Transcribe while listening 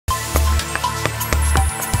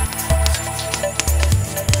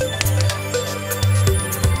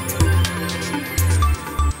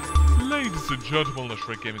gentlemen, let's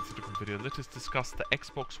game into the video. Let us discuss the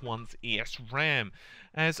Xbox One's ESRAM.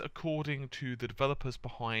 As according to the developers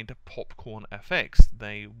behind PopcornFX,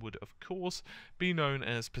 they would of course be known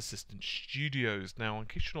as Persistent Studios. Now, in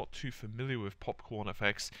case you're not too familiar with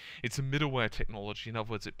PopcornFX, it's a middleware technology. In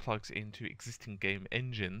other words, it plugs into existing game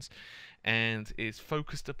engines and is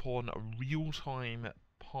focused upon real-time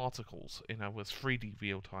particles, in other words 3D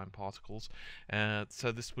real-time particles.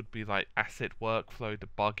 So this would be like asset workflow,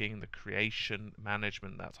 debugging, the creation,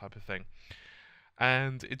 management, that type of thing.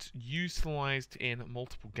 And it's utilized in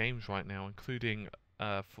multiple games right now, including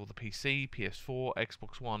for the PC, PS4,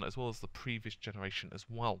 Xbox One, as well as the previous generation as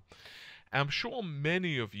well. And I'm sure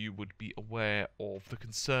many of you would be aware of the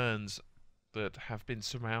concerns that have been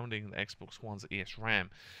surrounding the Xbox One's ESRAM.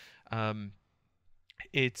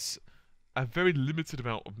 It's a very limited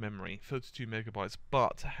amount of memory, 32 megabytes,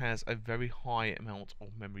 but has a very high amount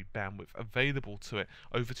of memory bandwidth available to it,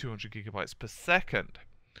 over 200 gigabytes per second.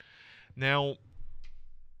 Now,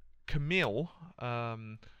 Camille,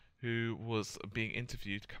 who was being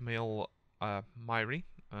interviewed, Camille Myrie,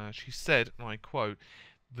 she said, and I quote,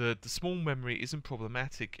 the small memory isn't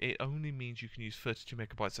problematic, it only means you can use 32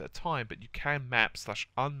 megabytes at a time, but you can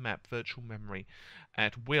map/unmap virtual memory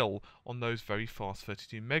at will on those very fast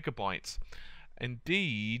 32 megabytes.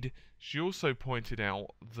 Indeed, she also pointed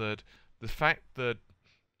out that the fact that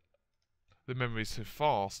the memory is so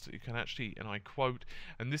fast, you can actually, and I quote,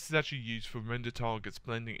 and this is actually used for render targets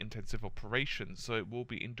blending intensive operations, so it will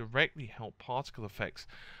be indirectly help particle effects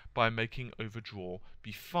by making overdraw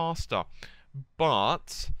be faster.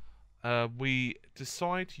 But we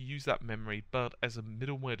decide to use that memory, but as a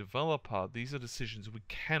middleware developer, these are decisions we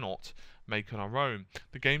cannot make on our own.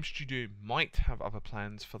 The game studio might have other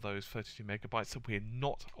plans for those 32 megabytes that we're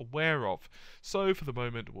not aware of. So for the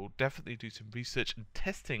moment, we'll definitely do some research and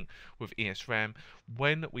testing with ESRAM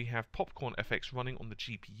when we have PopcornFX running on the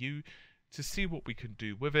GPU to see what we can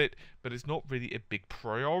do with it, but it's not really a big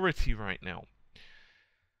priority right now.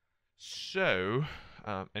 So,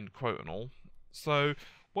 end quote and all. So,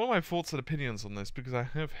 what are my thoughts and opinions on this? Because I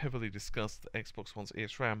have heavily discussed the Xbox One's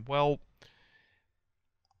ESRAM. Well,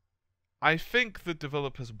 I think the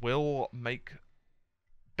developers will make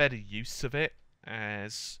better use of it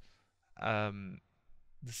as the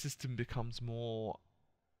system becomes more,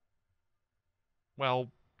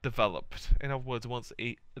 well, developed. In other words, once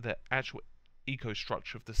the actual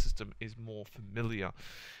eco-structure of the system is more familiar.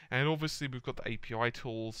 And obviously we've got the API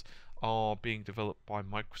tools are being developed by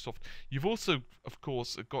Microsoft. You've also, of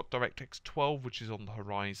course, got DirectX 12, which is on the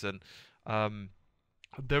horizon.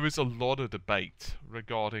 There is a lot of debate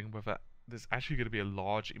regarding whether there's actually going to be a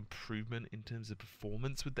large improvement in terms of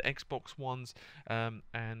performance with the Xbox Ones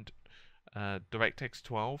and DirectX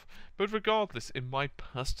 12. But regardless, in my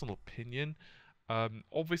personal opinion,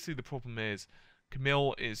 obviously the problem is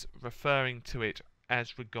Camille is referring to it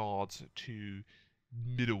as regards to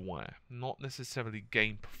middleware, not necessarily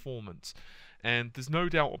game performance. And there's no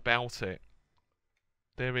doubt about it,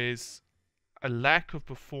 there is a lack of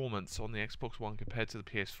performance on the Xbox One compared to the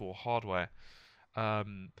PS4 hardware.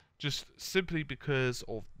 Just simply because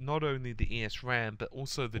of not only the ESRAM but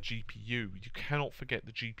also the GPU. You cannot forget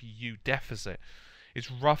the GPU deficit.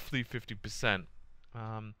 It's roughly 50%.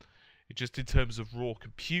 Just in terms of raw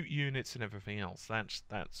compute units and everything else,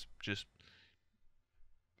 that's just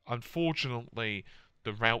unfortunately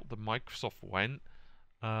the route that Microsoft went.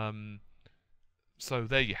 So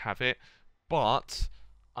there you have it. But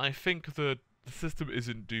I think the system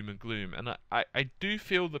isn't doom and gloom, and I do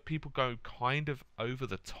feel that people go kind of over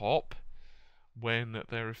the top when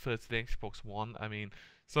they refer to the Xbox One. I mean,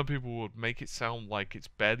 some people would make it sound like it's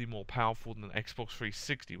barely more powerful than the Xbox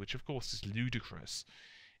 360, which of course is ludicrous.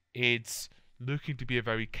 It's looking to be a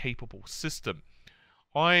very capable system.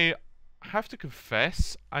 I have to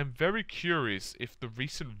confess, I'm very curious if the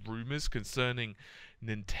recent rumors concerning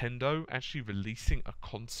Nintendo actually releasing a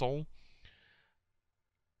console,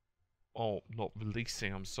 oh, not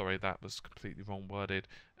releasing, I'm sorry, that was completely wrong worded,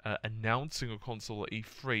 announcing a console at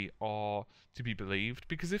E3 are to be believed,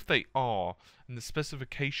 because if they are, and the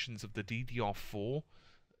specifications of the DDR4,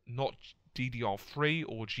 not DDR3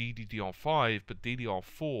 or GDDR5, but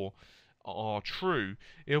DDR4 are true,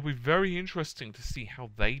 it'll be very interesting to see how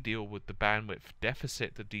they deal with the bandwidth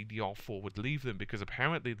deficit that DDR4 would leave them, because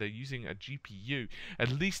apparently they're using a GPU, at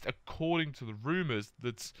least according to the rumors,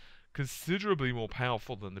 that's considerably more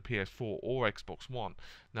powerful than the PS4 or Xbox One.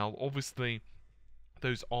 Now, obviously,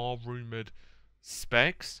 those are rumored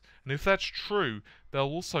specs, and if that's true, they'll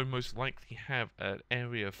also most likely have an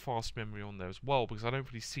area of fast memory on there as well, because I don't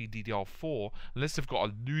really see DDR4, unless they've got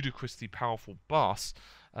a ludicrously powerful bus,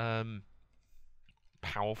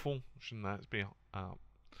 powerful. Shouldn't that be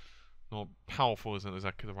not powerful isn't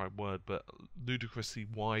exactly the right word, but ludicrously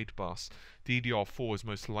wide bus, DDR4 is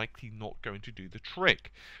most likely not going to do the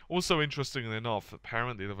trick. Also, interestingly enough,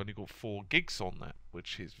 apparently they've only got 4 gigs on that,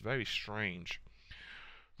 which is very strange.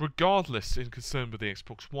 Regardless, in concern with the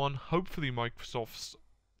Xbox One, hopefully Microsoft's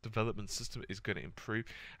development system is going to improve.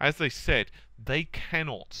 As they said, they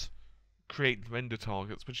cannot create render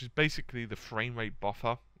targets, which is basically the frame rate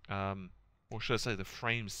buffer, or should I say the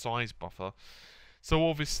frame size buffer. So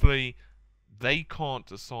obviously, they can't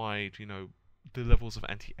decide, the levels of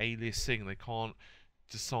anti-aliasing. They can't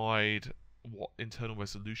decide what internal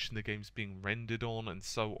resolution the game's being rendered on, and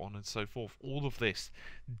so on and so forth. All of this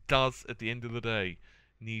does, at the end of the day,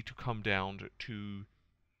 need to come down to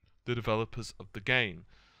the developers of the game.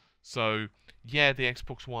 So, yeah, the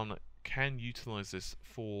Xbox One can utilize this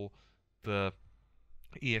for the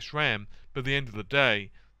ESRAM, but at the end of the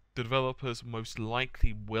day, the developers most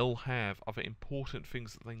likely will have other important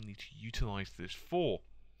things that they need to utilize this for.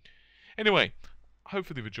 Anyway,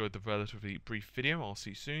 hopefully you've enjoyed the relatively brief video. I'll see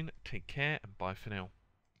you soon. Take care and bye for now.